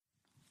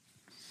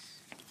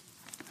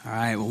All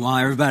right, well, while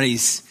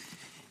everybody's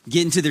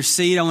getting to their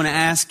seat, I want to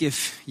ask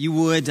if you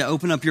would to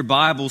open up your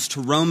Bibles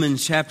to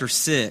Romans chapter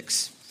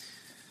 6.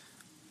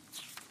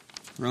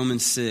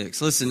 Romans 6.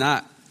 Listen,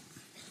 I've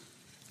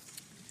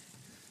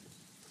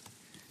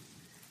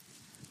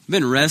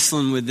been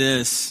wrestling with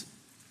this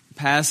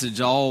passage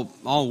all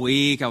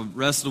week. I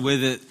wrestled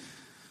with it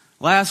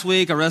last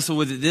week. I wrestled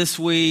with it this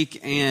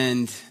week,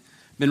 and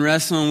been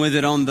wrestling with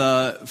it on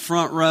the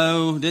front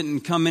row.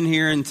 Didn't come in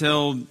here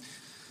until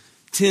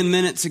 10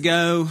 minutes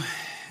ago,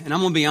 and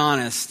I'm going to be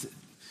honest,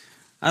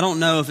 I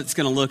don't know if it's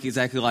going to look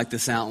exactly like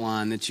this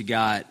outline that you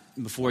got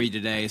before you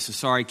today, so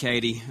sorry,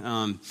 Katie,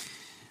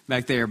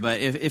 back there,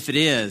 but if it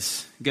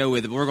is, go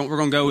with it. We're going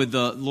to go with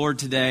the Lord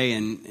today,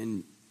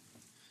 and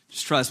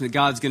just trust me,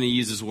 God's going to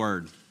use His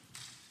Word.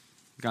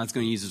 God's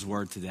going to use His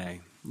Word today.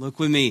 Look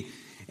with me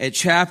at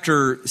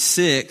chapter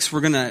 6.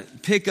 We're going to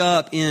pick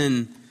up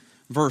in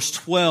verse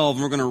 12,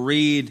 and we're going to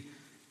read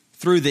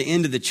through the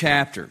end of the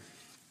chapter.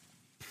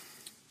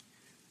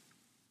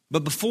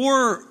 But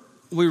before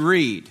we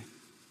read,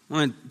 I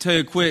want to tell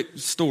you a quick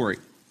story.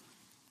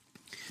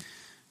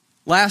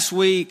 Last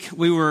week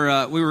we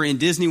were in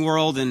Disney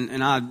World,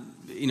 and I,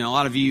 a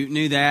lot of you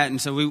knew that,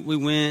 and so we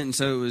went, and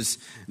so it was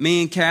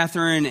me and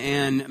Catherine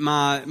and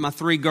my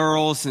three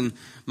girls and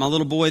my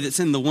little boy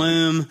that's in the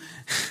womb.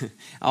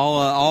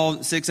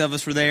 all six of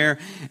us were there,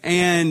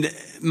 and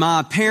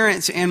my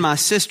parents and my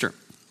sister.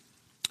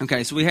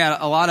 Okay, so we had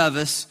a lot of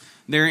us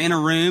there in a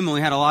room, and we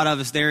had a lot of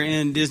us there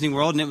in Disney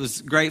World, and it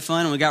was great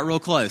fun, and we got real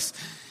close.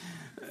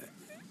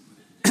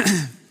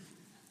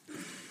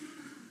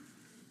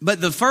 But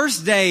the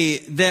first day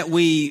that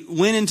we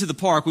went into the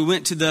park, we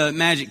went to the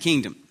Magic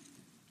Kingdom.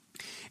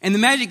 And the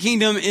Magic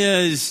Kingdom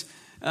is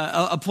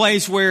a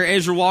place where,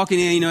 as you're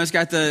walking in, it's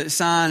got the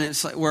sign,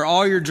 it's like where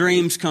all your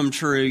dreams come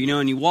true,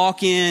 and you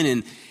walk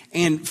in,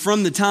 and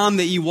from the time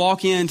that you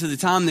walk in to the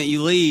time that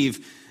you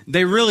leave,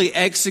 they really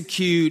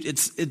execute,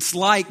 it's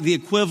like the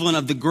equivalent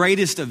of the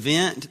greatest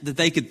event that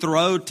they could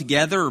throw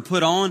together or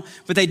put on,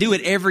 but they do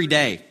it every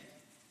day.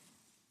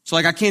 So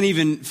I can't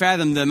even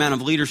fathom the amount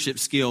of leadership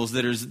skills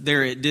that are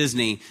there at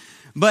Disney.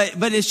 But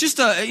it's just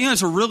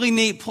it's a really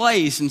neat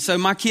place. And so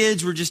my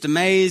kids were just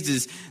amazed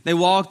as they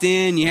walked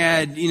in. You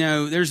had,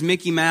 there's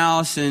Mickey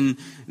Mouse and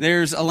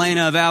there's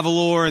Elena of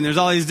Avalor and there's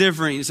all these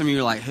different, some of you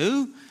are like,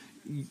 who?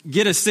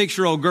 Get a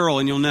 6-year-old girl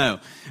and you'll know.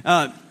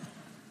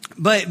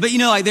 But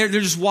they're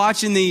just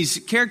watching these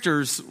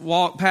characters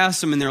walk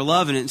past them and they're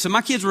loving it. And so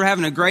my kids were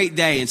having a great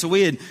day. And so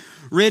we had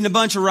ridden a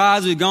bunch of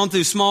rides. We'd gone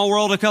through Small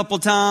World a couple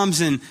of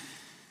times. And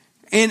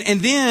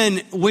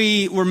then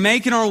we were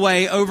making our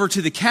way over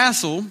to the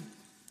castle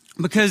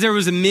because there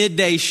was a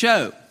midday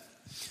show.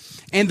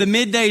 And the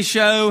midday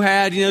show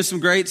had, some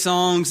great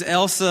songs.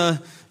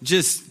 Elsa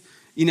just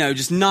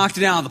knocked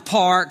it out of the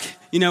park,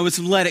 with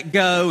some Let It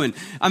Go. And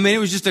it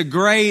was just a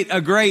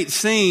great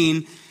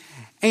scene.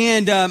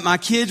 And my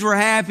kids were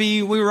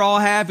happy. We were all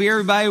happy.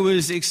 Everybody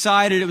was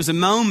excited. It was a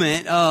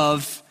moment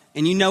of,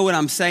 and you know what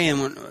I'm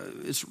saying,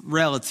 it's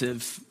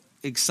relative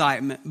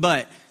excitement,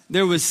 but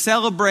there was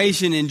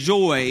celebration and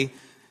joy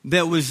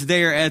that was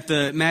there at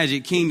the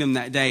Magic Kingdom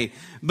that day.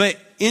 But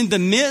in the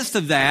midst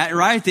of that,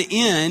 right at the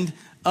end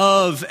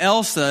of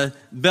Elsa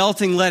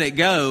belting Let It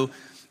Go,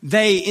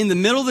 they, in the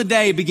middle of the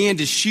day, began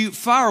to shoot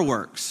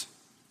fireworks.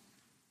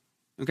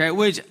 Okay,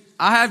 which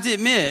I have to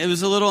admit, it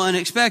was a little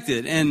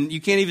unexpected, and you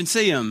can't even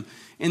see them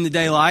in the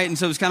daylight, and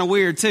so it was kind of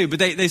weird too. But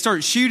they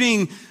start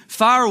shooting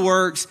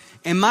fireworks,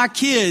 and my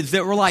kids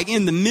that were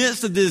in the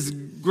midst of this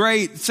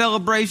great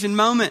celebration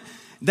moment,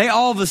 they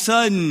all of a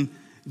sudden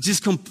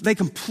they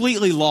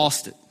completely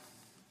lost it.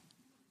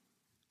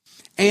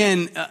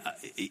 And,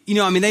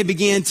 they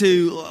began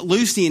to,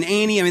 Lucy and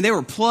Annie, they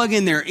were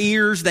plugging their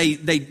ears.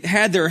 They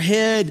had their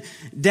head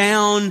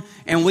down.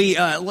 And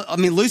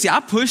Lucy, I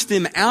pushed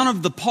them out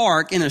of the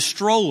park in a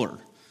stroller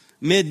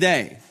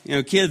midday.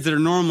 Kids that are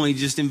normally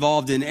just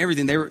involved in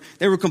everything.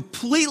 They were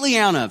completely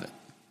out of it.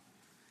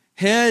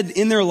 Head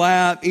in their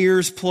lap,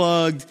 ears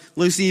plugged.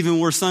 Lucy even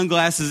wore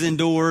sunglasses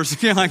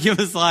indoors. It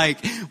was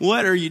like,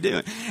 what are you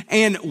doing?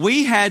 And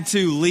we had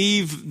to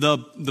leave the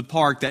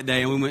park that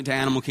day, and we went to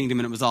Animal Kingdom,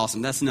 and it was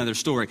awesome. That's another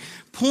story.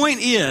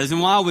 Point is,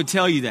 and why I would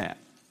tell you that,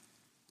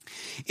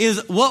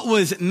 is what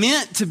was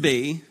meant to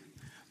be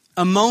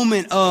a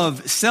moment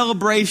of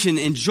celebration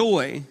and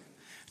joy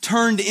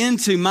turned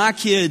into my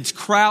kids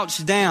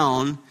crouched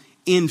down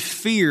in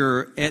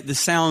fear at the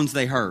sounds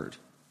they heard.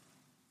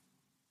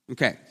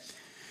 Okay.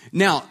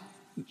 Now,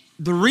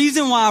 the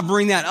reason why I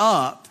bring that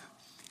up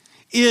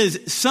is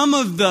some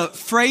of the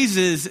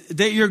phrases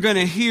that you're going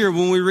to hear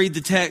when we read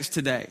the text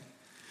today.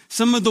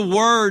 Some of the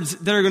words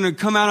that are going to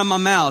come out of my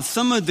mouth.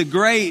 Some of the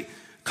great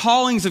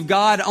callings of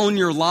God on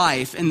your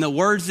life and the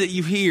words that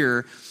you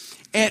hear.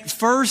 At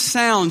first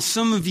sound,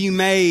 some of you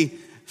may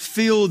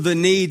feel the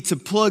need to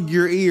plug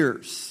your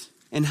ears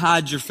and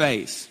hide your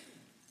face.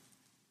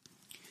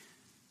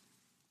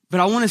 But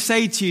I want to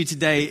say to you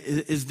today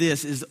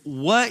is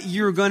what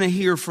you're going to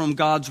hear from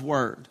God's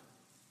Word.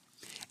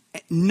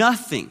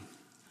 Nothing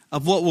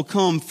of what will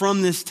come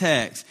from this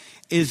text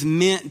is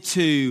meant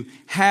to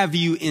have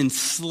you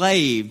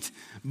enslaved,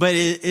 but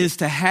it is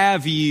to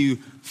have you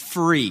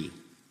free.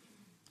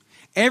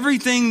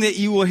 Everything that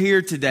you will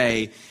hear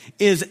today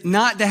is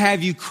not to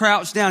have you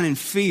crouch down in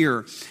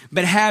fear,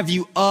 but have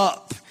you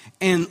up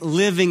and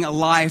living a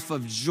life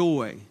of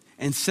joy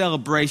and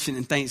celebration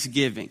and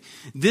thanksgiving.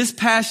 This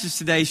passage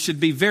today should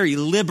be very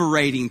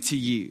liberating to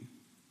you.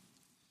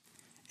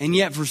 And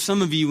yet for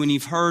some of you, when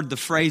you've heard the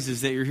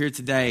phrases that you're here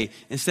today,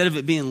 instead of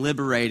it being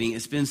liberating,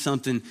 it's been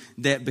something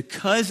that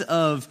because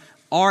of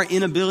our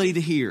inability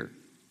to hear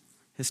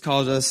has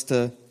caused us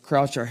to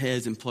crouch our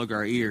heads and plug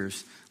our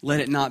ears.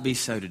 Let it not be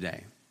so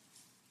today.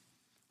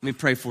 Let me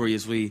pray for you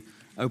as we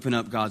open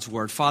up God's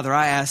word. Father,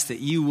 I ask that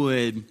you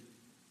would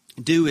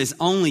do as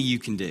only you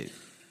can do.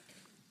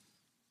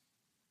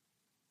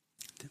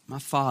 That my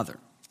Father,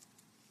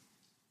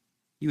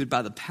 you would,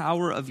 by the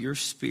power of your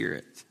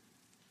Spirit,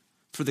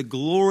 for the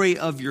glory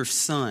of your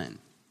Son,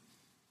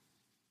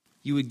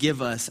 you would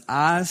give us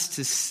eyes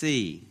to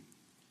see,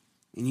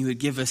 and you would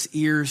give us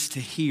ears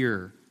to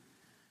hear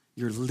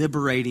your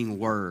liberating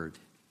word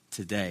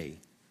today.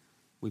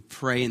 We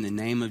pray in the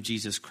name of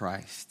Jesus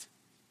Christ.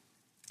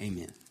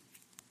 Amen.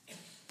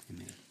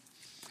 Amen.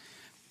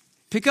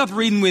 Pick up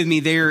reading with me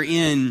there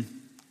in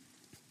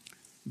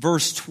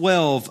verse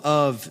 12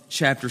 of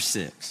chapter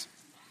 6.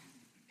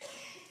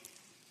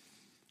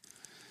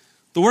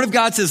 The Word of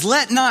God says,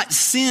 "Let not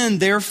sin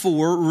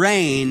therefore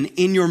reign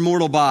in your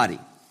mortal body,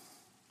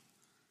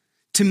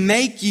 to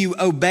make you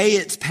obey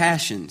its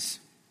passions.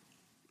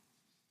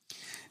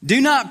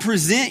 Do not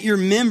present your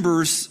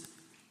members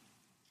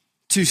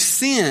to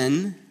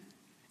sin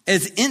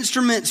as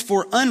instruments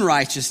for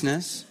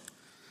unrighteousness,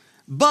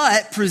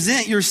 but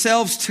present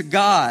yourselves to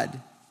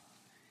God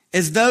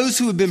as those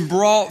who have been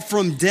brought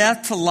from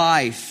death to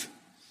life,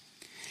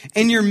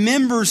 and your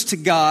members to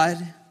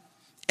God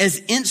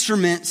as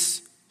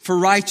instruments for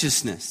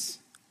righteousness."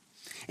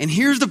 And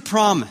here's the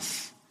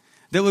promise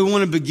that we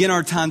want to begin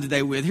our time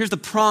today with. Here's the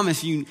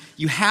promise you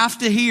have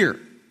to hear.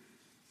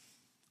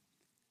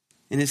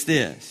 And it's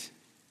this: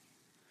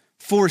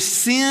 for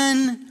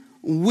sin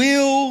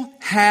will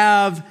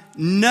have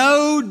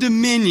no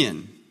dominion.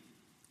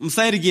 I'm going to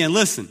say it again.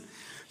 Listen.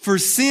 For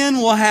sin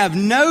will have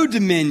no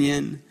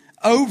dominion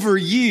over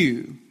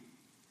you,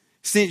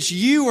 since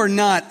you are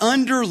not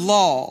under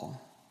law,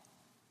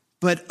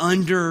 but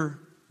under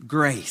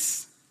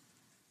grace.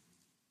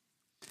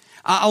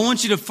 I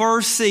want you to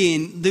first see,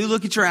 and do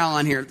look at your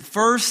outline here,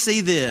 first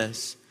see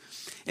this,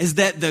 is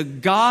that the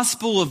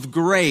gospel of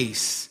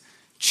grace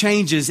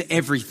changes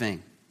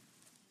everything.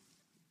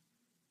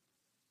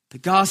 The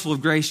gospel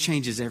of grace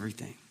changes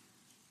everything.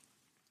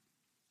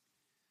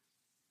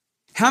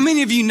 How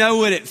many of you know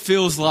what it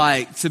feels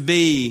like to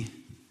be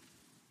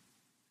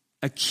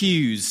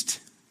accused?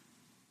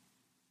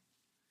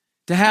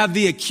 To have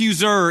the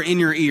accuser in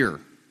your ear?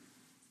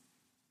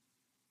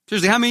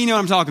 Seriously, how many of you know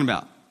what I'm talking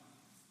about?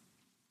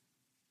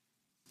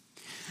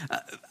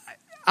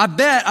 I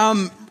bet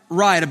I'm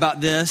right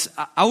about this.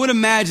 I would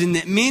imagine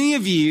that many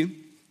of you,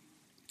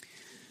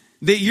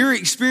 that your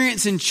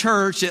experience in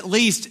church, at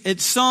least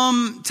at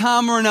some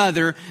time or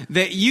another,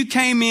 that you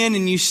came in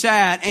and you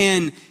sat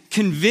and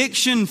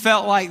conviction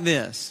felt like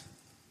this: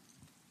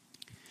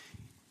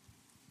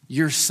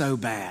 you're so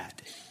bad.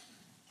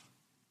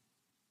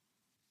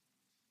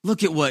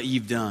 Look at what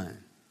you've done.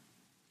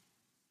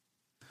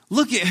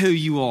 Look at who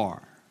you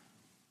are.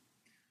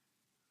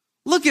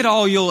 Look at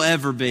all you'll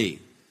ever be.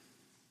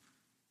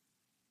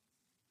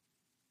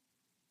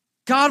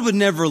 God would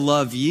never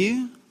love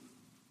you.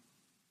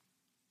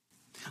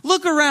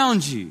 Look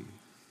around you.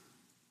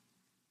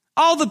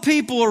 All the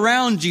people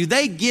around you,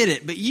 they get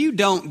it, but you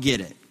don't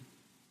get it.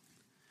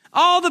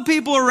 All the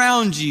people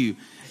around you,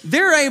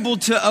 they're able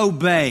to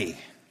obey.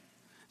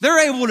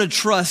 They're able to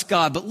trust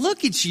God, but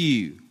look at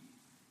you.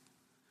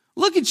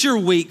 Look at your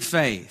weak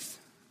faith.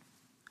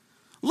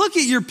 Look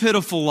at your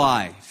pitiful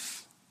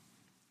life.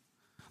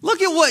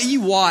 Look at what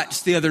you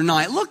watched the other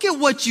night. Look at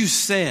what you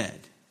said.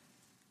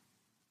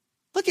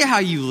 Look at how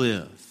you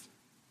live.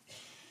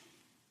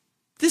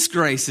 This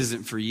grace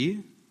isn't for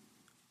you.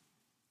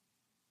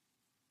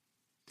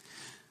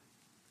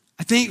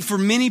 I think for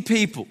many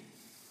people,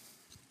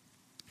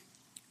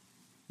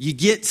 you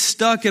get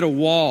stuck at a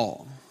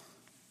wall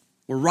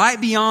where right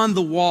beyond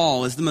the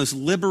wall is the most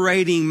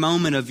liberating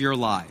moment of your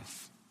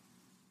life.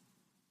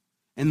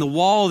 And the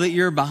wall that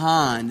you're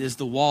behind is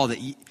the wall that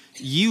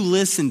you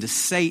listen to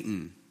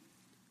Satan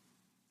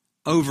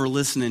over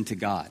listening to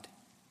God.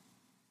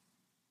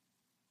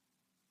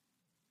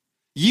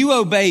 You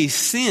obey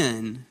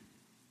sin,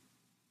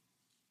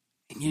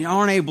 and you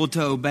aren't able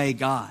to obey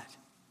God.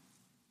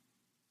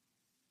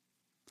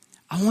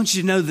 I want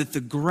you to know that the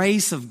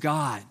grace of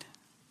God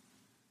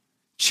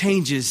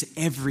changes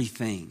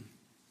everything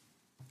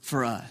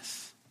for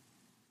us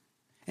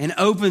and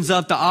opens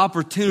up the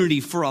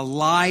opportunity for a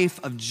life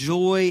of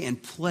joy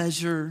and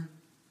pleasure,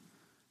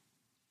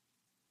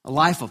 a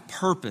life of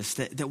purpose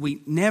that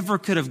we never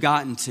could have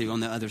gotten to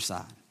on the other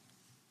side.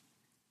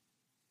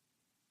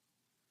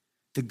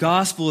 The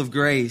gospel of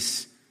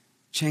grace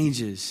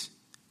changes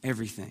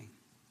everything.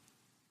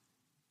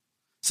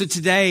 So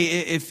today,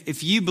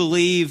 if you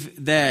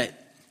believe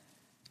that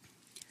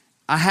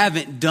I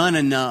haven't done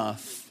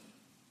enough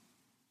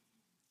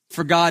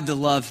for God to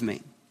love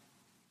me,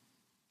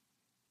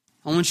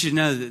 I want you to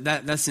know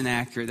that's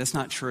inaccurate. That's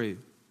not true.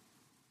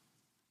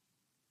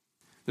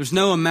 There's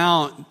no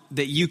amount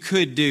that you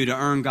could do to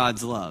earn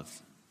God's love.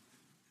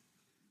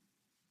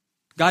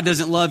 God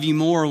doesn't love you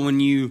more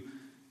when you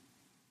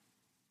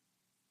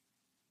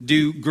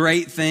do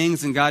great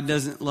things, and God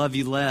doesn't love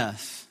you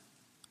less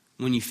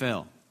when you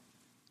fail.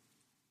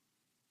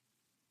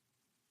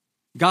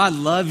 God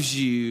loves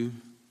you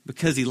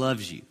because He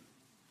loves you.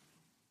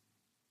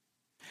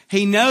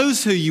 He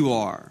knows who you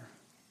are,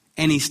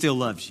 and He still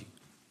loves you.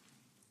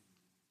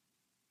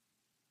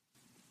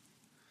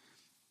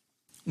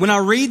 When I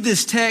read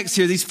this text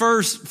here, these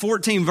first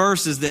 14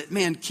 verses that,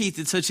 man, Keith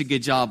did such a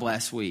good job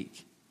last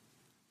week.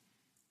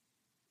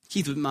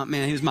 Keith was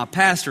he was my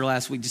pastor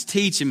last week, just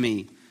teaching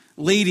me,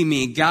 leading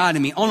me, and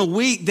guiding me on a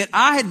week that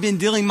I had been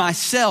dealing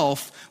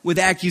myself with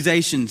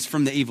accusations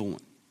from the evil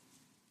one.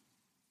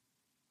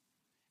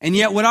 And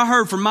yet what I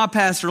heard from my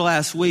pastor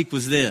last week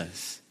was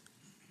this: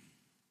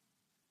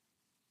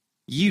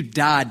 you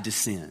died to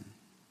sin.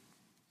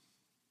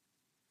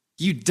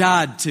 You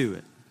died to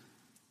it.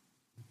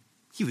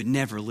 You would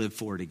never live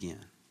for it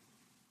again.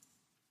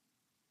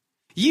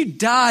 You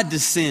died to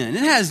sin.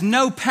 It has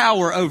no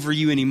power over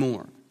you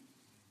anymore.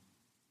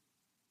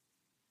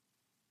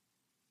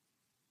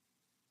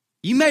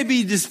 You may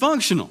be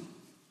dysfunctional,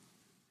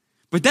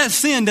 but that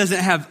sin doesn't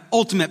have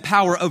ultimate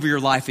power over your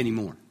life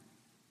anymore.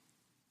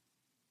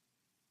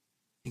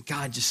 And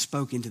God just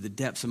spoke into the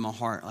depths of my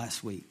heart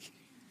last week.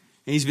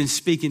 And He's been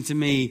speaking to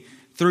me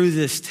through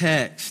this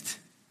text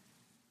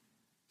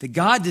that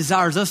God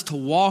desires us to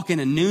walk in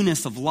a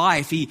newness of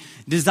life. He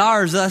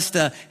desires us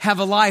to have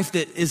a life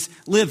that is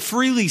lived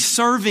freely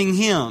serving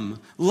Him,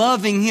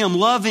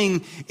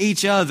 loving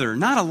each other.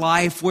 Not a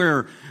life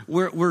where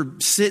we're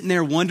sitting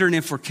there wondering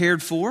if we're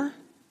cared for.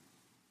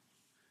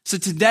 So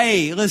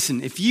today,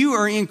 listen, if you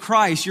are in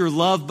Christ, you're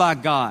loved by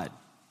God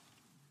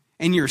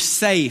and you're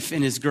safe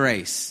in His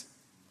grace.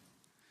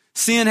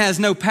 Sin has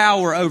no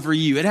power over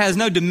you. It has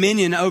no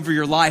dominion over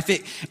your life.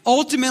 It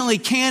ultimately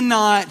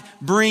cannot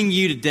bring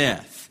you to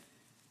death.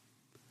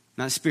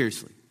 Not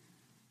spiritually.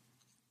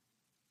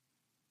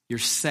 You're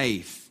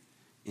safe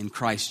in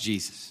Christ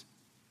Jesus.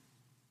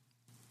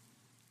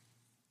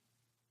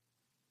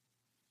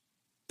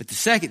 But the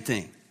second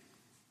thing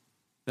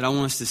that I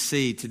want us to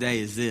see today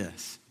is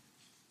this.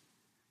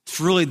 It's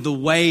really the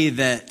way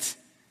that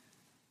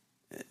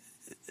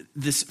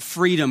this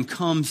freedom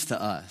comes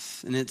to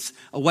us. And it's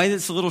a way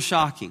that's a little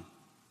shocking.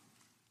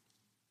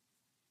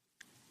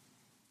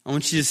 I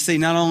want you to see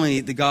not only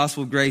the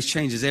gospel of grace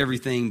changes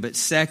everything, but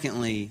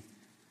secondly,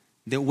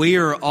 that we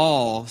are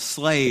all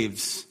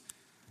slaves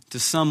to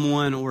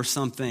someone or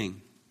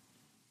something.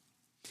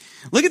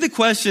 Look at the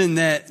question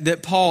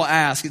that Paul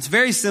asked. It's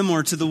very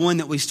similar to the one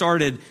that we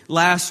started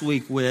last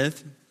week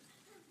with.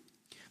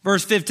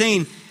 Verse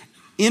 15,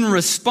 in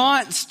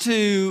response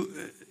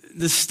to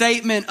the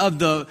statement of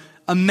the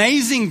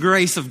amazing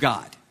grace of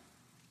God.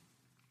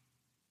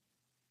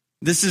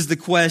 This is the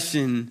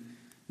question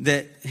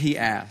that he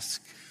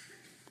asked.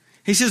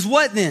 He says,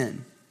 what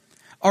then?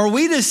 Are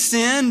we to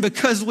sin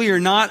because we are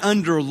not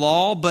under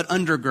law but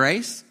under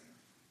grace?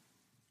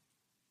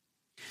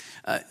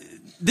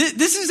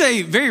 This is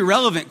a very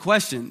relevant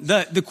question.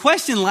 The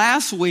question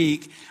last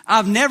week,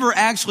 I've never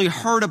actually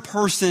heard a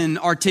person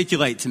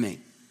articulate to me.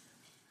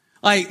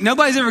 Like,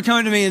 nobody's ever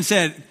come to me and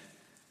said,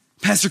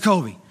 Pastor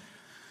Colby,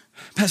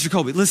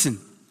 listen,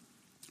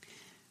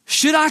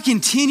 should I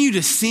continue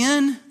to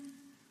sin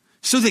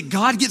so that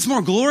God gets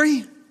more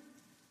glory?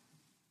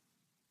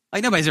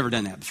 Like, nobody's ever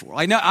done that before.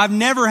 Like, no, I've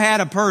never had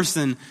a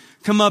person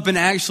come up and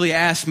actually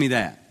ask me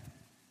that.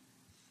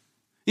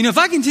 You know, if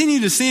I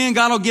continue to sin,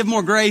 God will give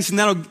more grace and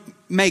that'll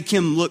make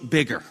Him look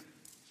bigger.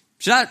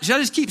 Should I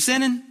just keep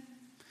sinning?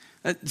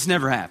 It's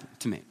never happened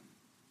to me.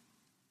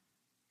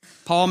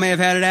 Paul may have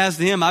had it asked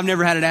to him. I've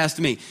never had it asked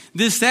to me.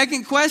 This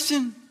second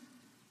question,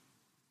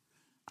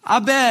 I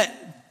bet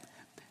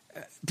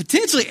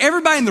potentially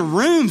everybody in the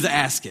room's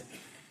asked it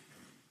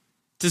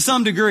to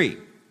some degree.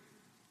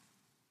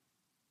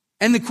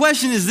 And the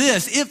question is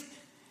this: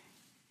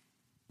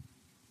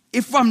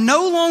 if I'm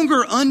no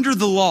longer under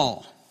the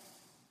law,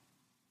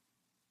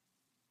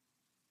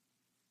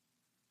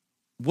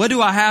 what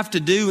do I have to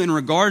do in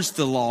regards to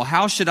the law?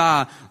 How should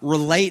I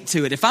relate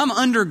to it? If I'm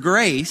under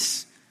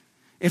grace,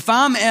 if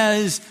I'm,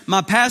 as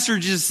my pastor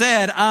just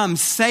said, I'm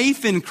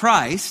safe in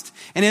Christ,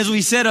 and as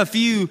we said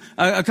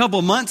a couple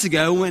of months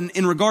ago, when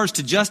in regards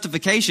to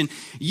justification,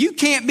 you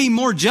can't be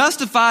more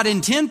justified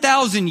in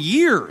 10,000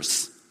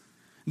 years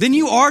than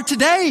you are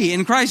today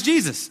in Christ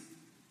Jesus.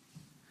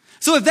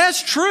 So if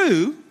that's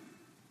true,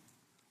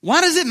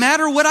 why does it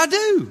matter what I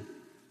do?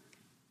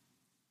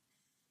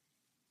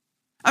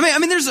 I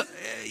mean, there's,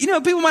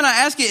 people might not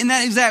ask it in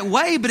that exact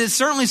way, but it's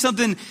certainly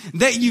something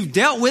that you've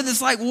dealt with.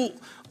 It's like, well,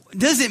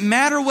 Does it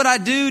matter what I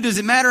do? Does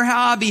it matter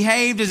how I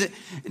behave? Does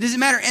it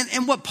matter?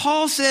 And what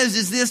Paul says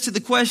is this to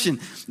the question.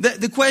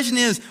 The question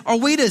is, are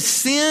we to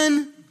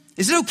sin?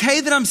 Is it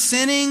okay that I'm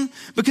sinning?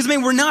 Because,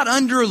 we're not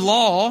under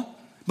law,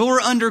 but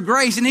we're under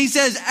grace. And he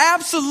says,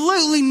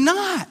 absolutely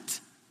not.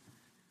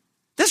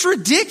 That's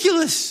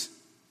ridiculous.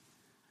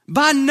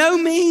 By no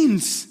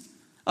means.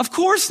 Of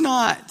course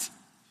not.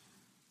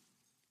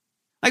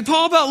 Like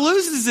Paul about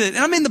loses it.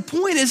 And the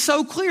point is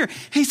so clear.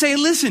 He's saying,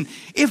 listen,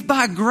 if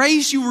by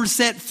grace you were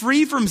set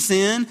free from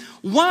sin,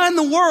 why in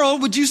the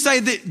world would you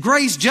say that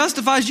grace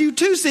justifies you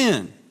to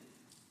sin?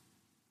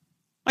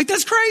 Like,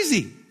 that's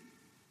crazy.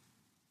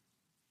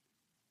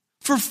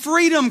 For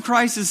freedom,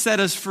 Christ has set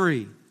us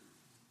free.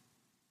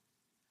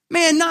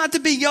 Man, not to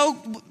be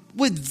yoked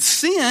with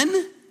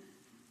sin,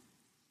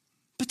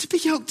 but to be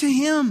yoked to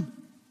Him.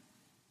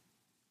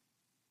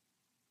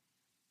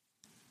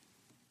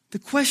 The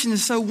question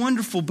is so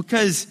wonderful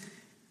because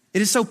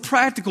it is so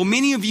practical.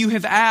 Many of you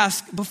have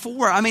asked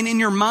before, in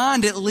your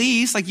mind at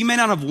least, like you may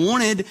not have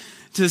wanted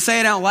to say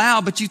it out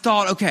loud, but you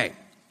thought, okay,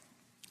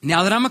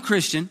 now that I'm a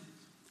Christian,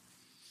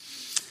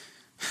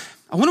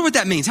 I wonder what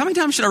that means. How many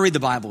times should I read the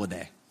Bible a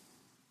day?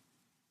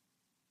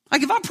 Like,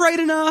 have I prayed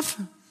enough?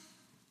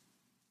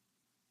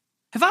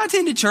 Have I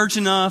attended church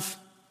enough?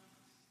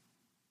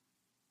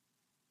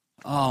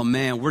 Oh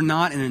man, we're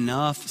not in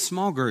enough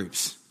small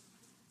groups.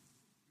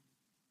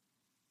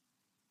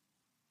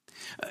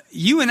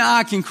 You and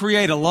I can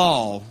create a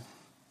law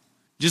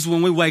just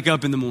when we wake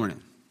up in the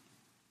morning.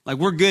 Like,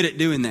 we're good at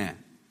doing that.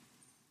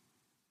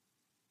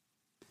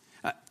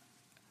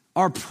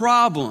 Our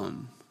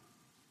problem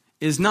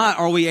is not,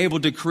 are we able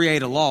to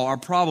create a law? Our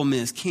problem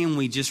is, can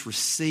we just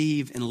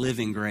receive and live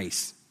in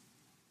grace?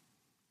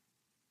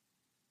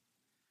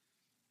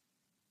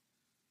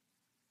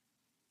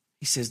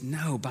 He says,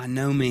 no, by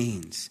no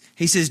means.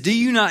 He says, do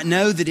you not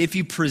know that if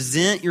you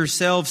present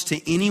yourselves to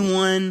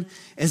anyone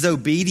as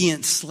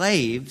obedient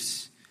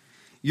slaves,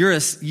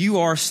 you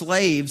are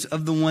slaves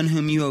of the one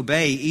whom you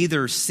obey,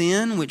 either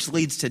sin, which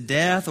leads to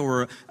death,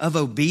 or of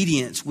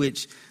obedience,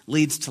 which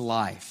leads to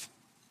life.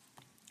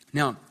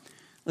 Now,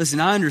 listen,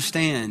 I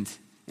understand,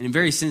 and I'm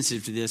very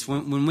sensitive to this,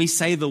 when we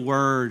say the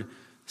word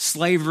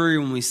slavery,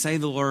 when we say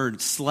the word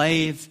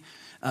slave,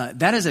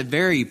 that is a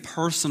very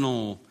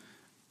personal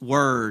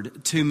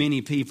word to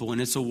many people, and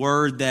it's a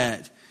word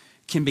that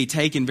can be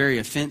taken very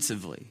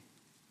offensively,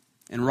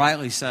 and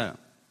rightly so.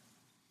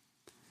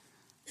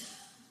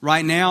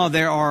 Right now,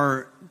 there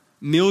are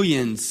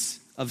millions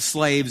of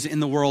slaves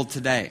in the world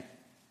today.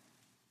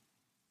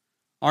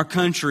 Our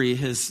country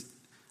has,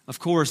 of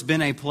course,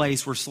 been a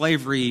place where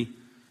slavery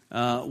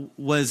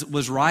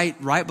was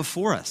right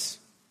before us.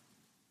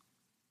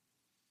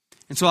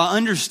 And so I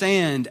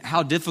understand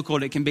how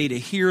difficult it can be to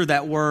hear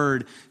that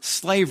word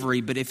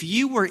slavery, but if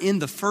you were in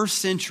the first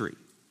century,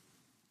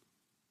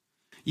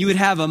 you would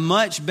have a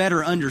much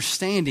better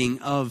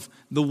understanding of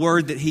the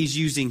word that he's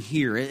using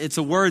here. It's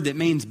a word that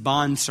means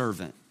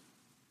bondservant.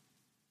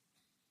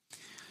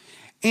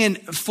 And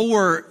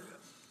for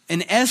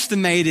an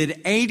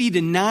estimated 80 to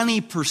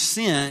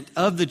 90%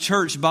 of the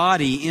church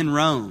body in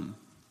Rome,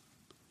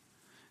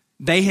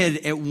 they had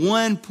at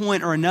one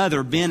point or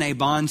another been a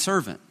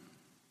bondservant.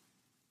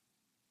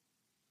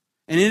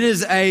 And it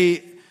is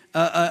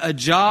a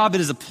job,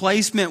 it is a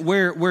placement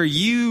where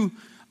you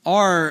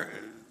are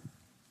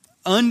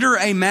under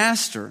a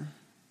master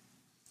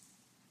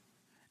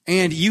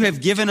and you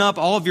have given up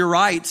all of your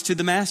rights to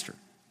the master.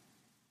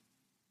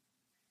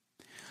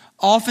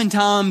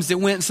 Oftentimes it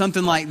went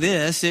something like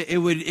this. It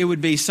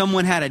would be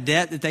someone had a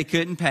debt that they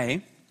couldn't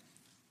pay.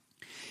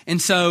 And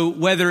so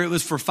whether it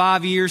was for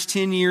 5 years,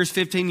 10 years,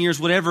 15 years,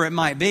 whatever it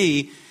might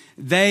be,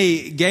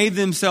 they gave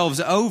themselves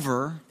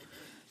over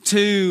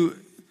to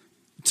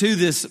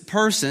this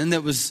person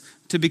that was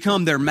to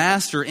become their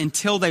master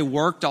until they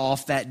worked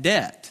off that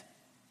debt.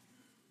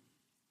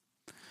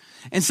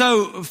 And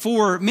so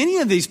for many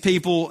of these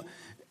people,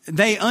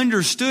 they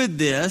understood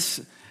this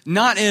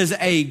not as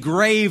a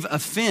grave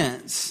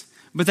offense,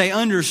 but they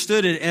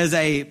understood it as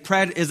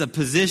a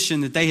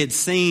position that they had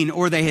seen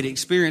or they had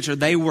experienced or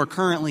they were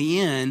currently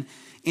in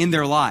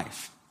their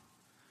life,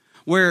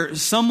 where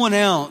someone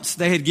else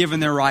they had given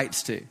their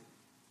rights to.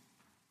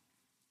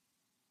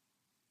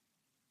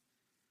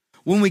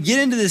 When we get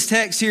into this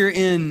text here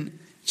in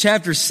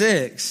chapter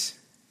 6,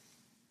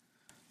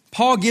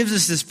 Paul gives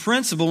us this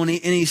principle and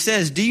he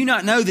says, do you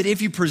not know that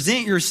if you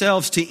present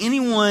yourselves to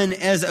anyone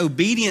as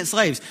obedient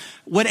slaves,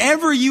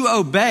 whatever you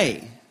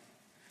obey,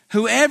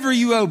 whoever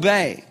you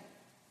obey,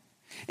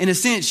 in a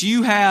sense,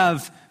 you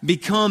have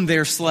become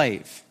their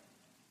slave.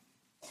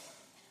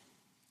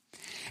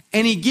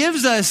 And he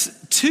gives us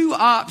two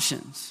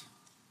options.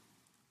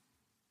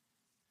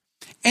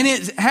 And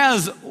it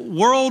has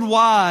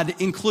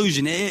worldwide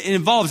inclusion. It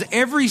involves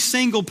every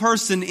single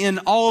person in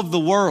all of the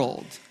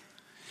world.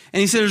 And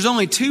he said there's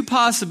only two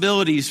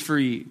possibilities for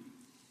you.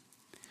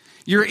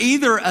 You're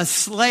either a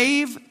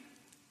slave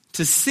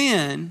to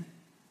sin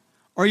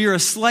or you're a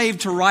slave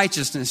to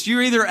righteousness.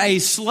 You're either a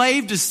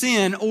slave to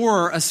sin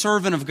or a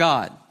servant of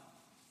God.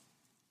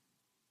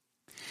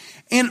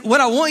 And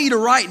what I want you to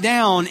write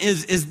down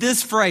is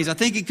this phrase. I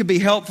think it could be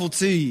helpful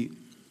to you.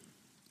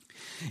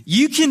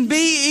 You can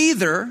be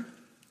either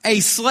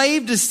a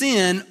slave to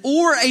sin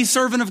or a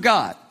servant of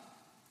God.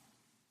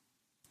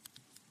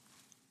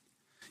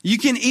 You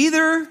can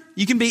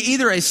be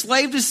either a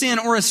slave to sin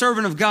or a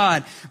servant of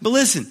God. But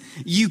listen,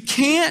 you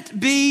can't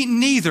be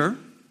neither,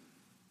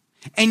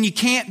 and you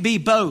can't be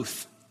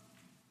both.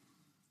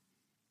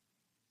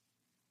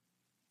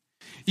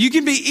 You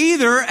can be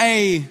either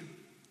a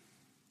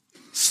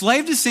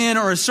slave to sin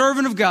or a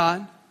servant of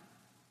God,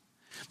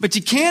 but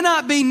you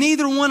cannot be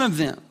neither one of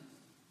them.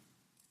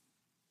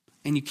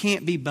 And you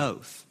can't be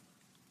both.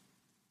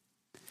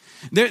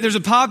 There's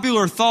a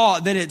popular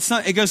thought that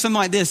it goes something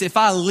like this. If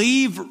I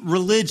leave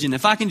religion,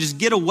 if I can just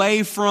get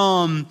away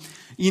from,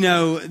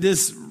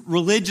 this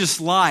religious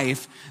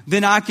life,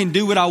 then I can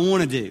do what I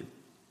want to do.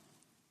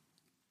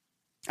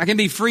 I can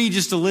be free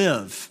just to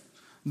live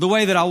the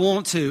way that I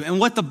want to. And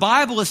what the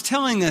Bible is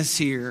telling us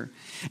here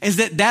is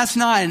that that's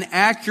not an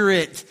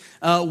accurate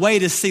way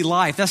to see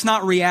life. That's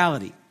not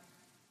reality.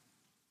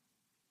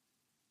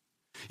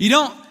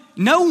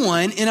 No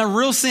one in a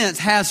real sense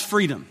has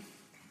freedom.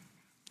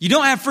 You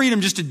don't have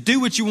freedom just to do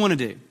what you want to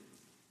do.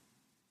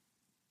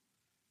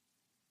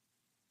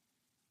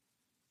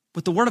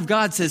 What the Word of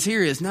God says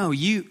here is, no,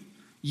 you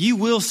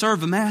will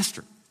serve a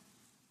master.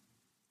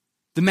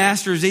 The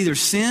master is either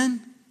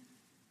sin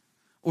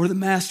or the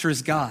master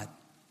is God.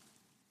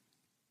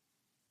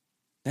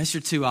 That's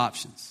your two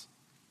options.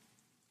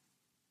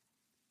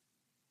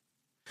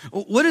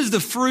 What is the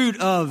fruit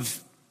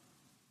of,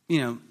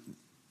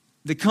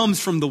 that comes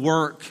from the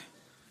work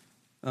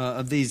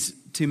of these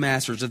two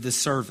masters, of this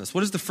service?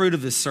 What is the fruit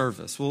of this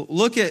service? Well,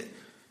 look at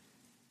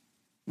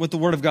what the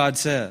Word of God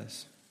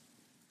says.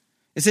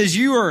 It says,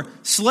 you are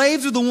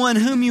slaves of the one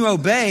whom you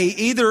obey,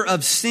 either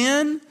of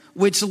sin,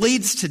 which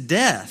leads to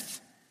death,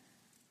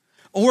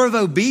 or of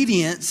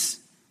obedience,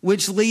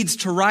 which leads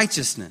to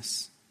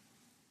righteousness.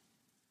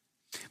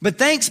 But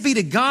thanks be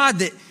to God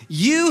that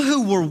you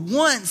who were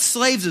once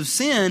slaves of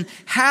sin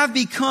have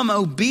become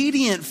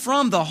obedient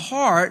from the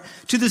heart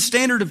to the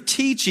standard of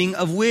teaching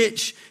of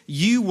which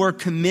you were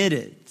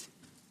committed.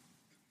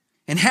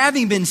 And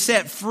having been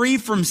set free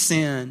from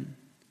sin,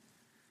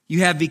 you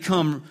have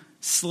become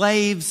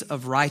slaves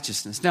of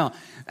righteousness. Now,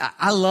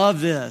 I love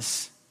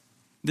this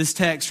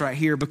text right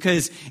here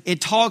because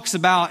it talks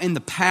about in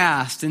the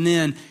past and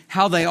then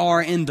how they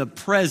are in the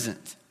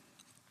present.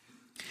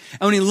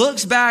 And when he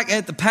looks back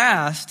at the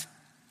past,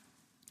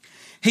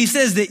 he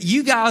says that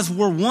you guys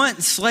were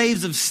once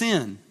slaves of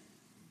sin.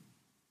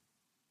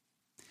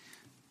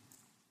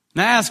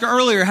 Now, I asked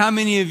earlier how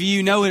many of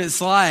you know what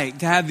it's like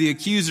to have the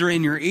accuser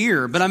in your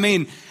ear. But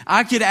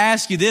I could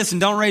ask you this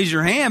and don't raise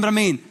your hand. But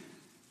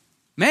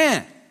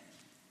man,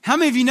 how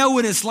many of you know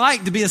what it's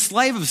like to be a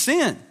slave of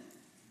sin?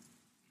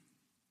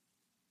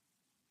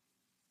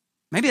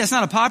 Maybe that's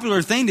not a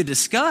popular thing to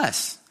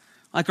discuss,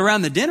 like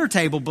around the dinner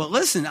table. But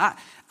listen,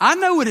 I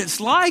know what it's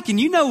like, and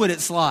you know what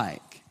it's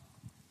like.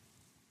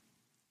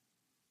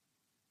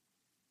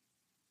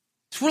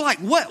 So we're like,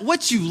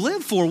 what you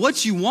live for,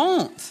 what you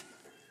want.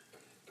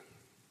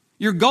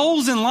 Your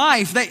goals in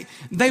life,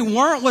 they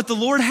weren't what the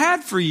Lord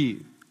had for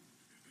you.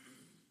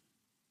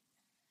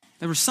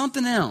 There was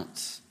something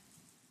else.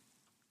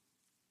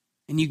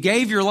 And you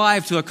gave your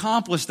life to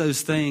accomplish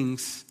those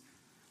things,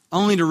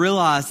 only to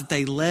realize that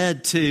they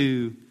led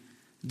to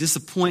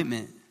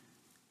disappointment,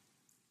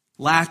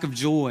 lack of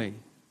joy,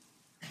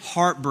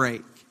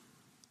 heartbreak.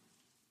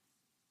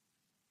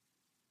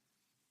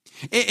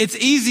 It's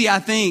easy, I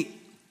think,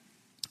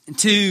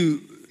 to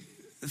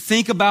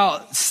think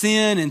about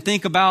sin and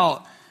think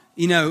about,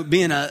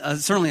 being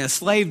certainly a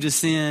slave to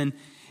sin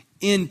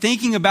in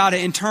thinking about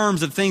it in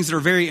terms of things that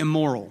are very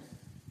immoral.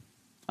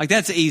 Like,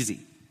 that's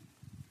easy.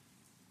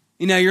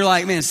 You're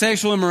like, man,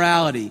 sexual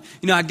immorality.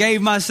 I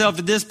gave myself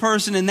to this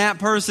person and that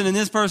person and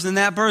this person and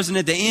that person.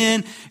 At the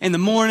end, in the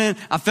morning,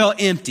 I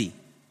felt empty.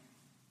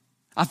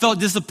 I felt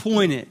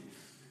disappointed.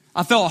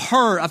 I felt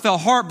hurt. I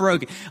felt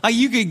heartbroken. Like,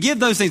 you could give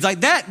those things.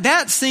 Like,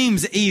 that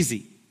seems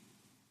easy.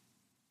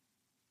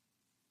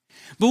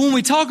 But when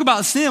we talk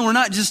about sin, we're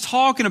not just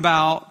talking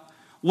about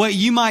what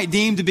you might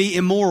deem to be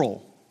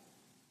immoral.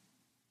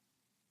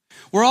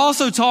 We're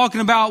also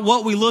talking about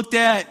what we looked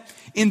at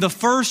in the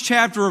first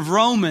chapter of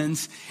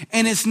Romans,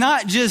 and it's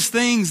not just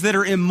things that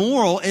are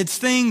immoral, it's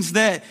things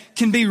that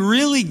can be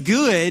really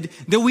good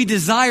that we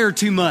desire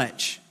too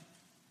much.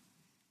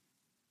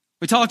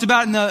 We talked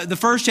about in the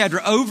first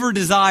chapter, over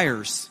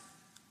desires.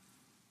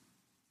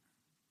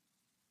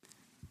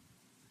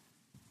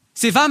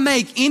 See, if I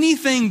make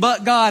anything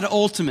but God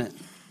ultimate,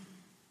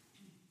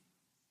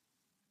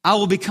 I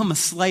will become a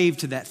slave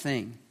to that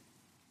thing.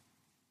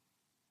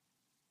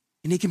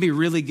 And it can be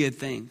really good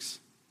things.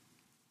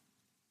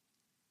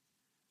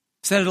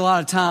 I've said it a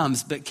lot of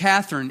times, but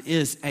Catherine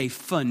is a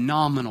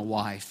phenomenal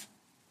wife.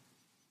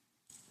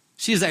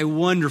 She is a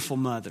wonderful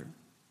mother.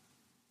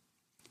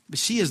 But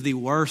she is the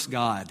worst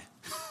God.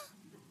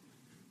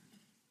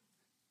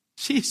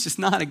 She's just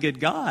not a good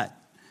God.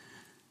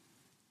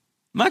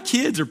 My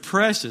kids are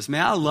precious,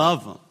 man. I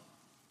love them.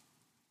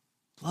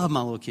 Love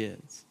my little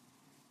kids.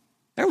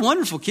 They're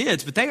wonderful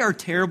kids, but they are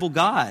terrible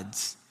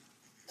gods.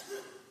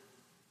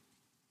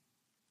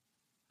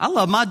 I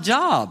love my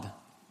job.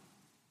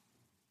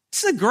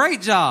 This is a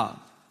great job.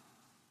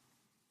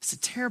 It's a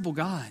terrible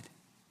God.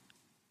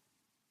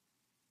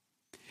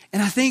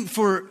 And I think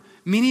for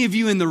many of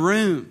you in the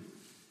room,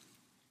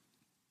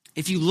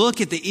 if you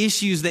look at the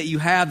issues that you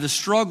have, the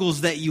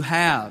struggles that you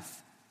have,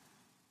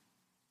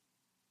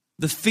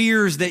 the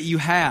fears that you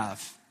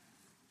have,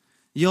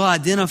 you'll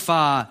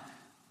identify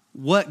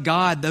what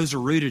God those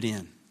are rooted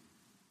in.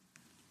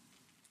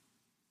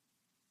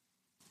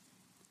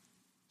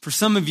 For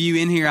some of you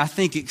in here, I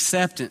think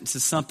acceptance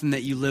is something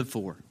that you live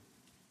for.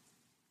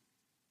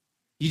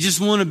 You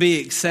just want to be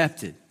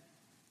accepted.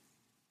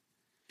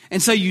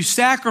 And so you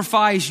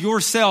sacrifice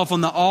yourself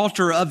on the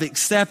altar of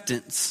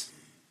acceptance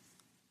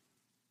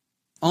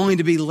only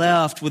to be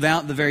left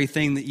without the very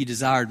thing that you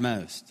desired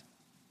most.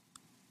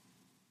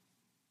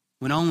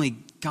 When only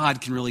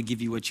God can really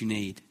give you what you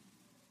need.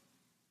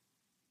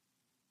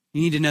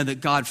 You need to know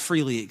that God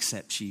freely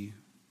accepts you.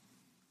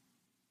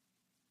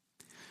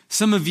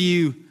 Some of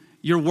you,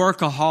 you're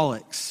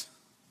workaholics.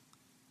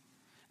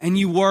 And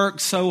you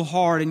work so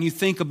hard and you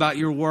think about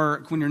your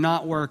work when you're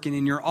not working,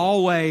 and you're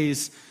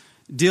always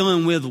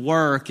dealing with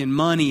work and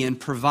money and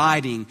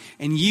providing.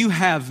 And you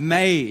have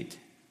made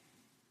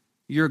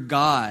your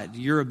God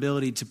your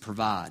ability to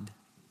provide.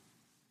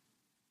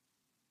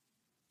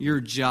 Your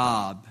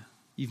job,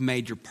 you've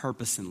made your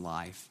purpose in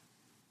life.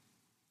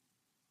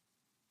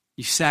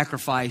 You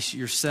sacrifice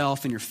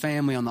yourself and your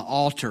family on the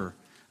altar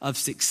of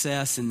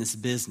success in this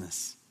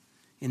business,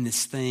 in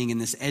this thing, in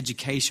this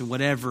education,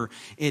 whatever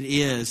it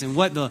is. And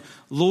what the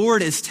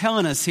Lord is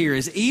telling us here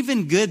is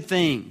even good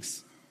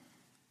things,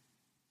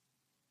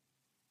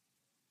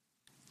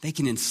 they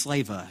can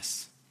enslave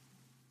us.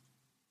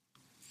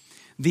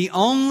 The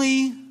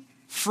only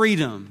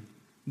freedom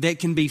that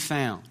can be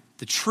found,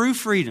 the true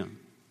freedom,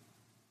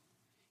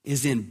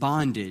 is in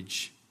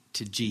bondage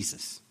to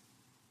Jesus.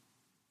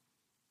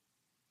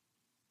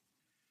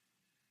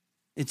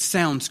 It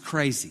sounds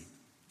crazy.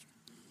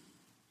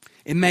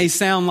 It may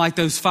sound like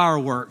those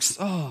fireworks.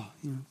 But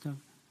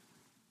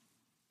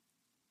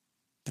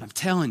I'm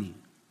telling you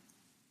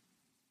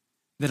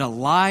that a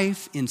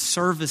life in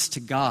service to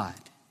God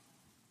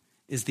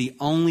is the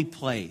only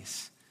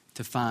place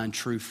to find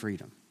true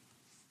freedom.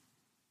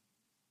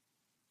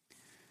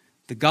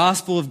 The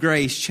gospel of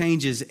grace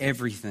changes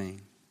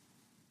everything.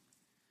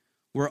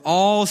 We're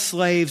all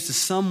slaves to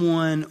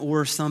someone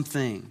or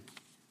something.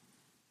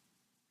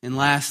 And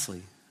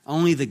lastly,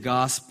 only the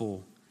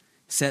gospel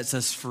sets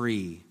us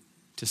free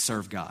to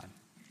serve God.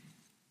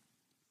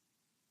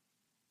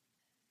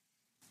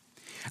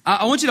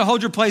 I want you to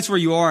hold your place where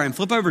you are and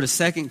flip over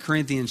to 2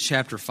 Corinthians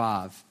chapter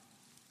 5.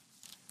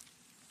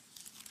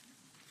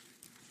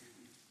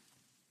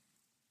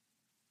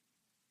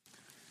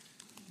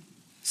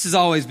 This has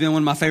always been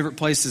one of my favorite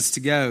places to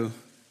go.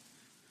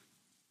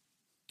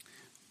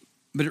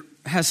 But it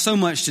has so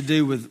much to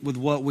do with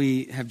what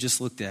we have just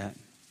looked at.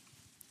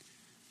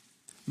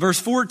 Verse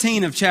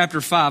 14 of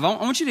chapter 5. I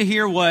want you to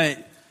hear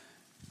what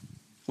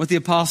the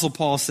Apostle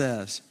Paul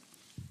says.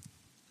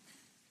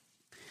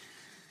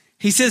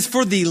 He says,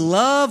 "For the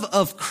love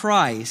of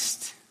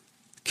Christ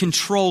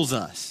controls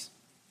us."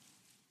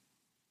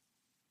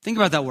 Think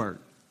about that word.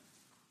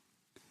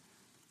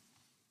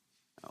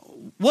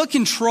 What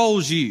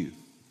controls you?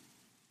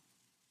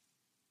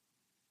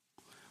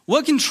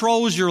 What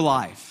controls your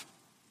life?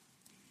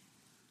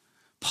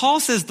 Paul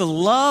says the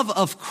love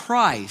of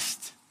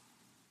Christ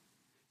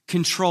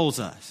controls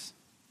us.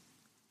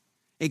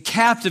 It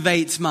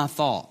captivates my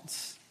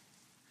thoughts.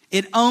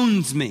 It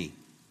owns me.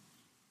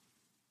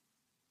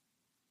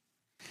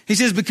 He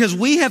says, because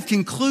we have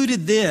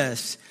concluded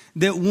this,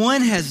 that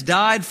one has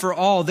died for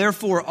all,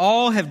 therefore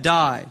all have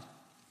died.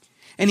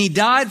 And he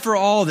died for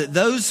all, that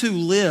those who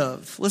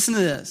live, listen to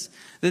this,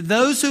 that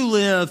those who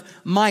live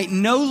might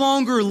no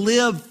longer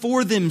live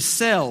for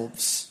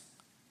themselves,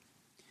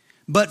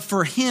 but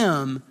for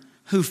him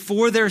who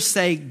for their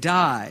sake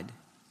died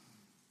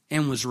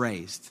and was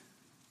raised.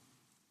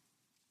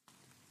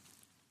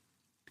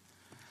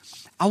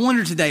 I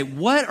wonder today,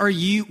 what do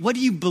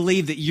you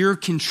believe that you're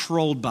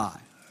controlled by?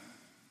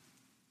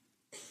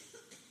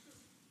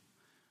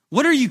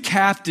 What are you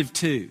captive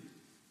to?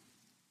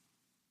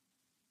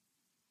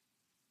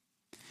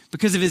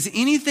 Because if it's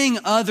anything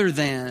other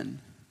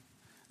than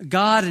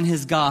God and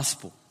his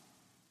gospel,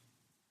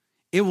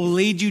 it will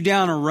lead you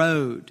down a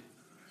road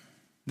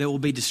that will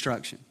be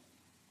destruction.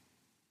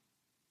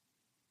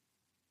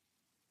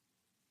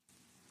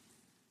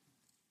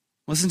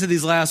 Listen to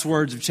these last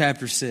words of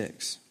chapter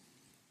 6.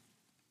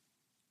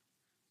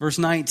 Verse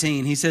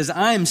 19, he says,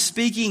 "I am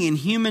speaking in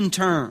human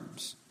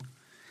terms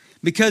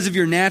because of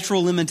your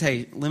natural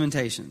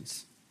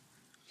limitations.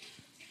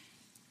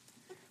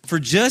 For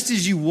just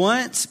as you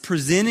once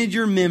presented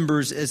your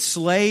members as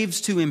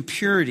slaves to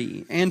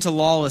impurity and to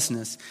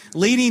lawlessness,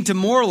 leading to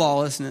more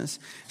lawlessness,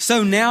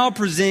 so now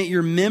present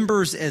your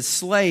members as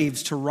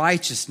slaves to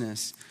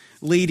righteousness,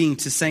 leading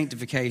to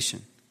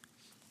sanctification."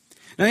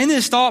 Now, in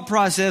this thought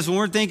process, when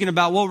we're thinking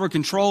about what we're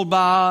controlled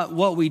by,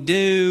 what we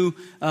do,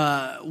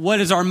 what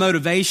is our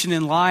motivation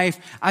in life,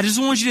 I just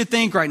want you to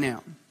think right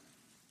now,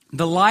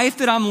 the life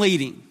that I'm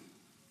leading,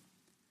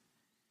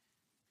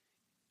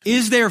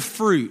 is there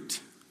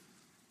fruit?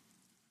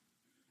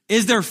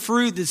 Is there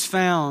fruit that's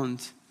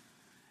found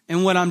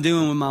in what I'm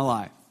doing with my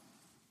life?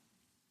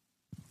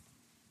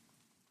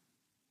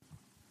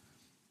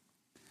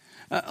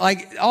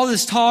 Like all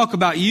this talk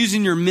about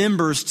using your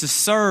members to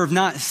serve,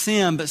 not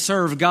sin, but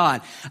serve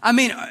God. I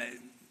mean,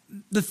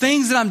 the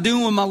things that I'm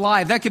doing with my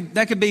life, that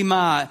could be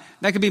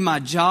my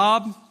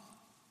job.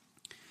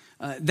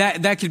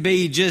 That could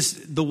be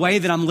just the way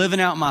that I'm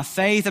living out my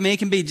faith. I mean, it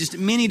can be just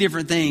many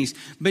different things.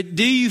 But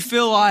do you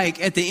feel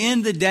like at the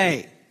end of the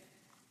day,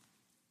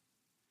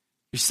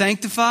 you're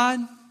sanctified?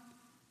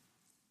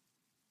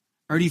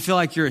 Or do you feel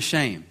like you're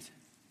ashamed?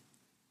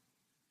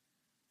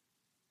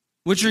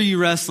 Which are you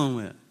wrestling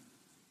with?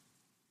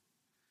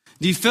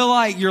 Do you feel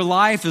like your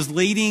life is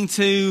leading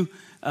to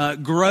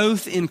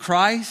growth in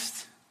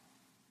Christ?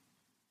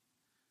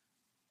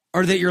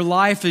 Or that your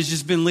life has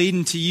just been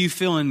leading to you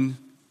feeling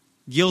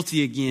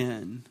guilty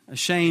again,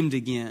 ashamed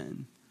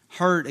again,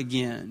 hurt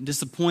again,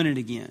 disappointed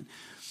again?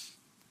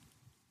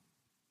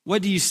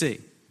 What do you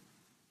see?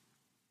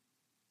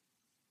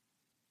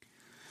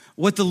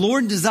 What the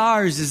Lord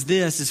desires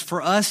is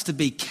for us to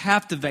be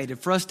captivated,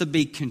 for us to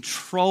be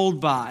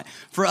controlled by,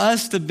 for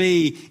us to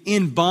be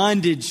in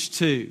bondage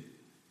to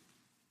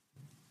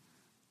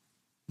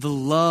the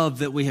love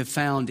that we have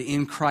found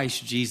in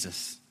Christ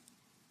Jesus.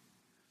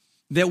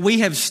 That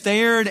we have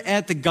stared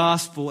at the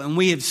gospel and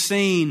we have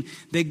seen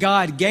that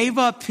God gave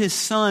up His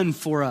Son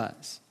for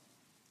us.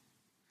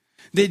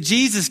 That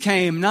Jesus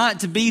came not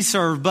to be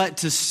served, but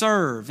to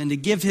serve and to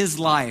give His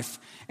life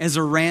as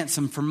a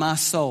ransom for my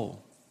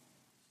soul.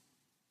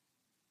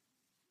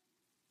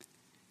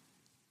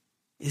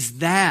 Is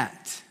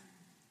that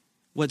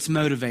what's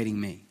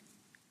motivating me?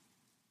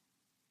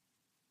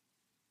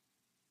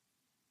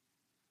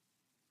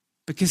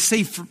 Because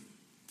see,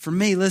 for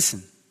me,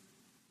 listen,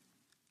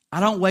 I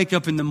don't wake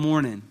up in the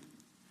morning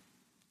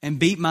and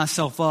beat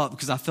myself up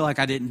because I feel like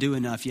I didn't do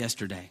enough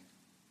yesterday.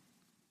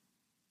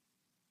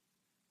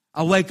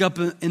 I wake up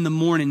in the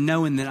morning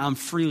knowing that I'm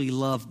freely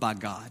loved by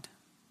God.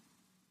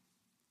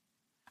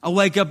 I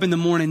wake up in the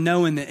morning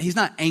knowing that He's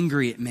not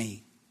angry at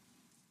me,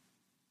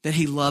 that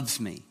He loves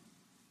me.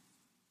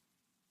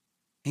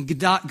 And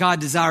God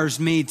desires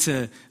me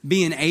to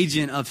be an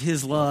agent of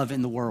His love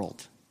in the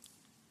world.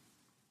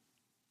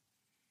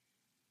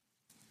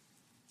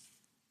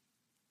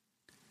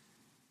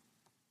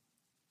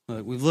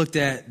 Look, we've looked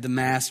at the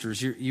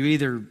masters. You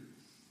either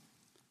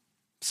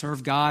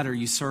serve God or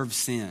you serve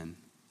sin.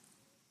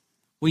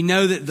 We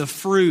know that the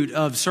fruit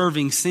of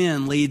serving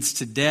sin leads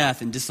to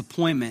death and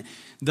disappointment.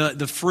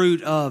 The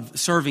fruit of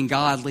serving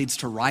God leads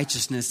to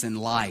righteousness and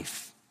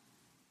life.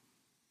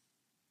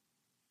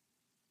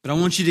 But I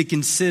want you to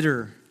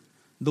consider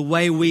the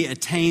way we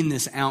attain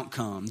this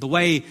outcome, the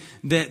way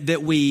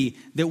that we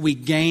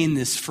gain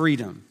this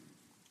freedom.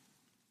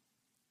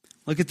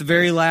 Look at the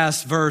very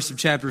last verse of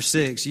chapter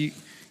 6.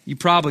 You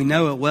probably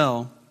know it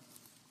well.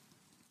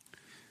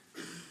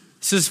 It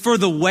says, for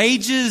the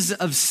wages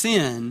of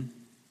sin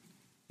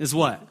is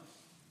what?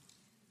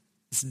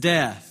 It's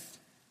death.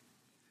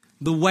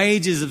 The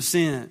wages of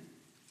sin.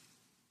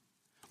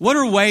 What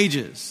are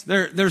wages?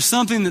 There's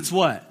something that's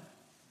what?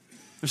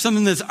 There's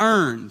something that's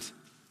earned.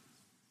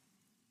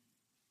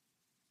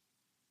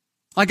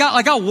 Like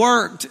I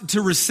worked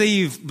to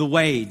receive the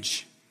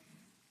wage.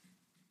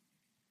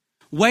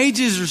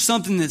 Wages are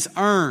something that's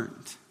earned.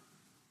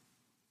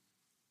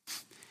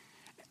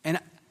 And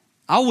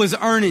I was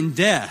earning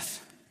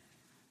death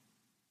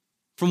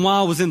from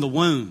while I was in the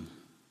womb.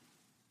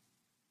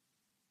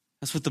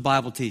 That's what the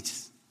Bible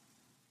teaches.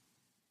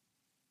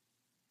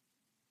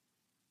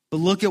 But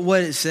look at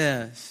what it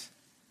says.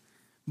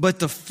 But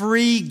the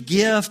free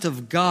gift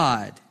of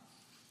God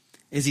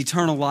is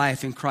eternal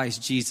life in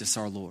Christ Jesus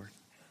our Lord.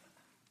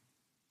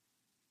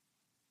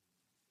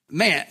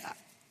 Man,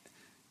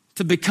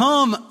 to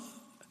become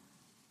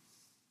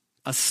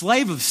a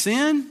slave of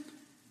sin,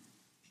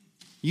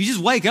 you just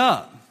wake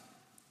up.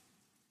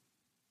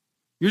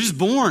 You're just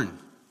born.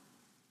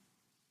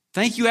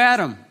 Thank you,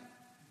 Adam.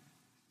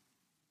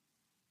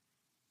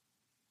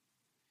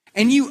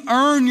 And you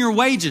earn your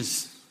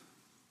wages.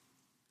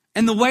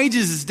 And the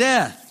wages is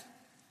death.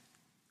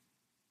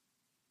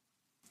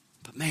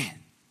 But man,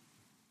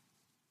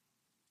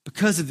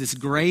 because of this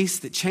grace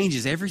that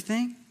changes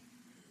everything,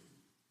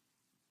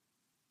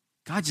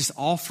 God just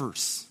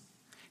offers.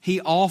 He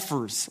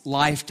offers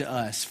life to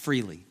us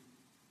freely.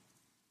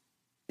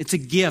 It's a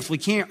gift. We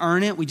can't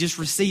earn it. We just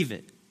receive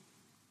it.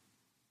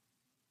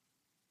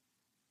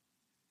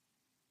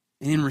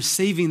 And in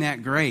receiving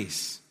that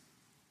grace,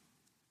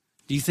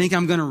 do you think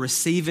I'm going to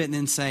receive it and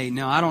then say,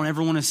 no, I don't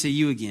ever want to see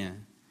you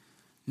again?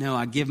 No,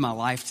 I give my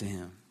life to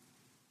Him.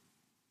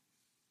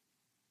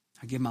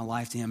 I give my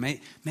life to Him. May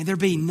there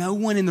be no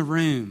one in the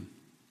room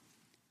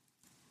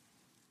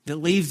that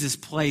leaves this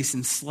place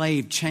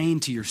enslaved,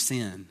 chained to your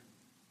sin.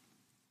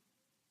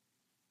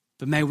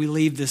 but may we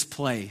leave this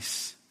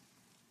place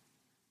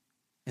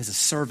as a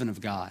servant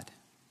of God,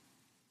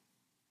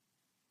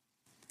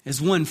 as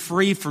one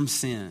free from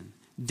sin,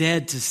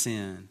 dead to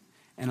sin,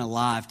 and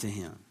alive to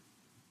Him.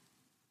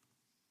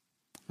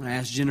 I'm going to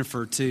ask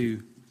Jennifer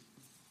to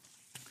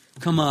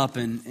come up,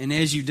 and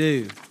as you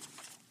do,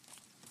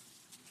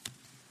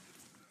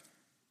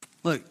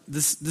 look,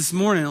 this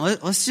morning,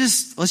 let's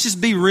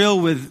just be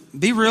real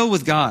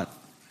with God.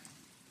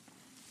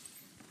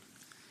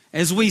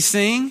 As we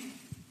sing,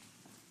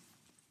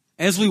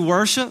 as we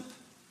worship,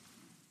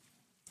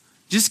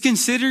 just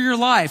consider your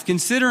life,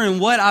 considering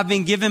what I've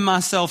been giving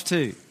myself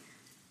to.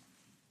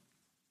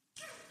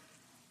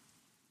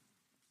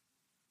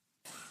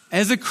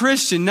 As a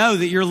Christian, know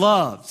that you're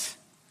loved.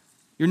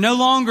 You're no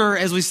longer,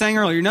 as we sang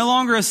earlier, you're no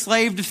longer a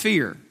slave to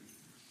fear.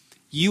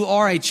 You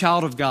are a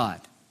child of God.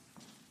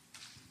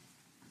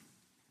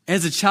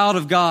 As a child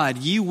of God,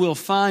 you will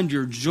find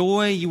your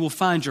joy, you will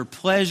find your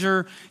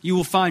pleasure, you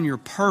will find your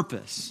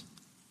purpose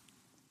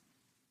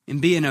in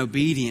being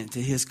obedient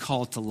to His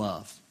call to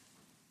love.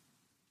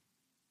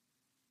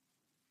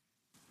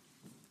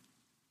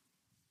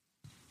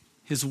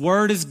 His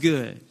word is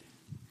good.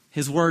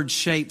 His word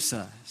shapes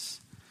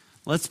us.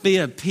 Let's be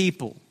a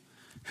people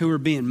who are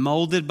being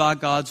molded by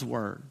God's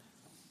word,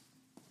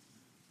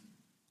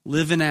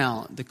 living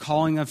out the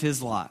calling of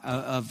His life,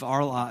 of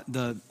our life,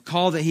 the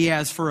call that He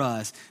has for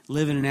us,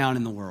 living it out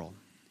in the world.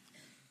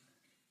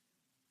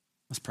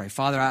 Let's pray.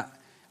 Father,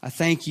 I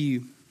thank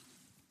You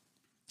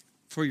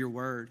for Your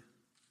word.